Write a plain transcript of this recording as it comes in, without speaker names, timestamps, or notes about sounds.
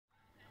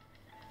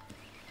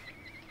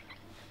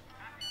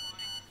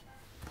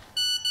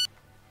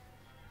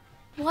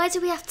Why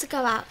do we have to go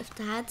out with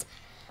Dad?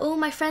 All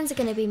my friends are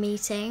going to be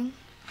meeting.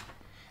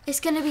 It's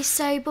going to be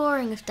so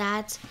boring with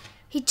Dad.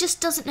 He just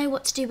doesn't know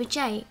what to do with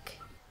Jake.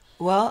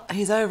 Well,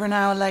 he's over an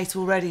hour late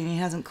already and he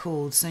hasn't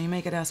called, so you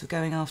may get out of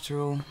going after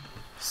all.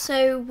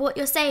 So what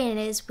you're saying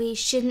is we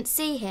shouldn't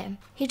see him?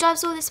 He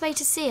drives all this way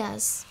to see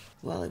us?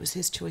 Well, it was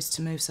his choice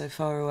to move so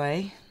far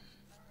away.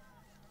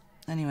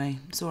 Anyway,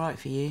 it's all right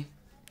for you.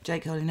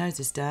 Jake hardly knows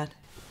his dad.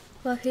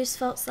 Well, whose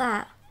fault's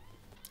that?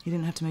 He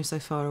didn't have to move so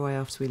far away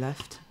after we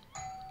left.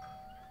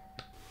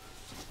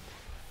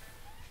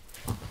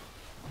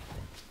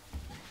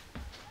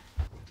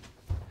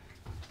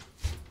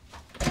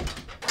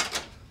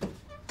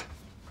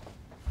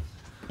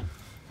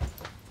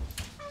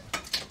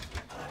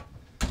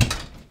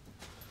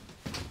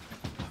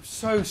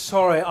 So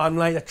sorry I'm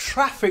late. The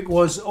traffic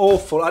was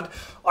awful.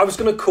 I was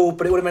going to call,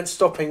 but it would have meant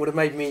stopping, would have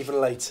made me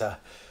even later.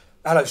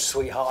 Hello,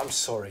 sweetheart, I'm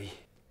sorry.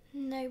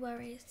 No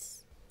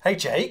worries. Hey,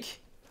 Jake.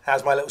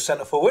 How's my little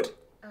centre forward?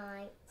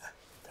 Aye.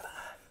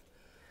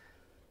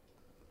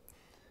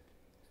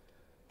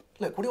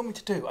 Look, what do you want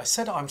me to do? I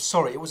said I'm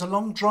sorry. It was a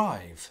long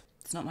drive.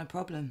 It's not my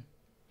problem.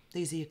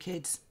 These are your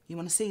kids. You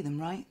want to see them,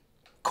 right?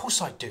 Of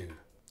course I do.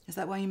 Is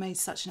that why you made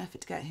such an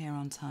effort to get here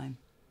on time?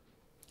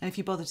 And if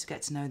you bothered to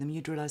get to know them,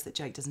 you'd realise that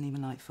Jake doesn't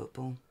even like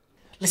football.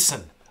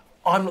 Listen,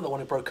 I'm not the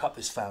one who broke up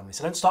this family,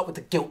 so don't start with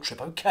the guilt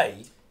trip,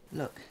 OK?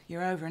 Look,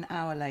 you're over an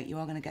hour late. You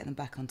are going to get them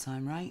back on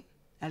time, right?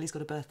 Ellie's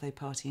got a birthday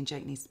party and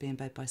Jake needs to be in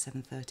bed by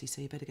 7:30,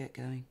 so you better get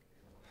going.